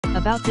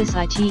About this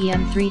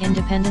ITEM3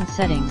 independent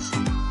settings.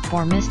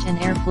 For mist and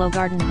airflow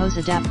garden hose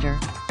adapter,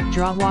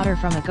 draw water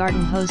from a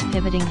garden hose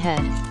pivoting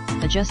head,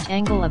 adjust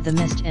angle of the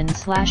mist and /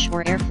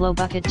 or airflow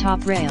bucket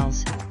top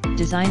rails,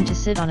 designed to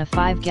sit on a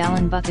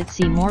 5-gallon bucket.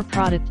 See more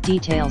product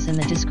details in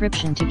the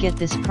description to get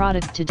this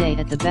product today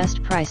at the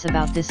best price.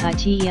 About this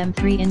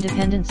ITEM3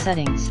 independent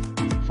settings.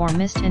 For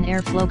mist and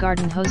airflow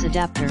garden hose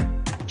adapter,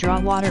 draw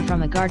water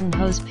from a garden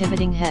hose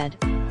pivoting head,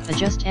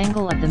 adjust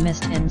angle of the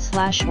mist and /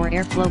 or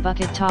airflow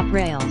bucket top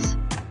rails,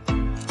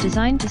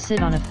 designed to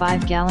sit on a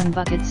 5-gallon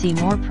bucket. See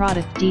more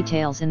product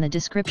details in the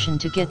description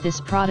to get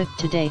this product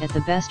today at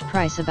the best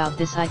price. About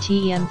this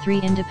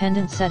ITEM3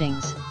 independent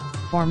settings.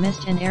 For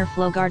mist and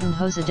airflow garden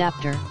hose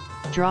adapter,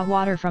 draw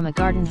water from a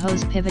garden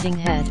hose pivoting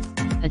head,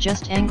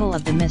 adjust angle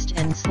of the mist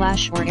and /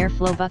 or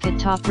airflow bucket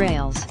top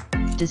rails,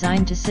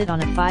 designed to sit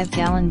on a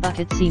 5-gallon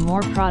bucket. See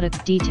more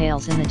product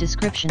details in the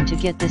description to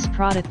get this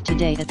product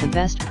today at the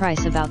best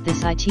price. About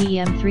this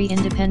ITEM3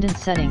 independent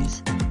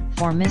settings.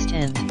 For mist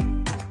and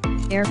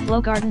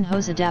airflow garden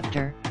hose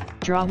adapter,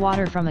 draw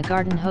water from a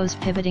garden hose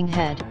pivoting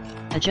head,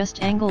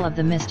 adjust angle of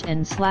the mist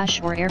and /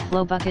 or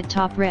airflow bucket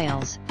top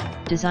rails,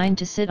 designed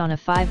to sit on a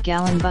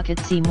 5-gallon bucket.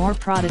 See more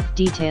product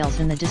details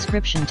in the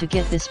description to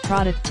get this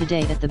product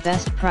today at the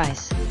best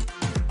price.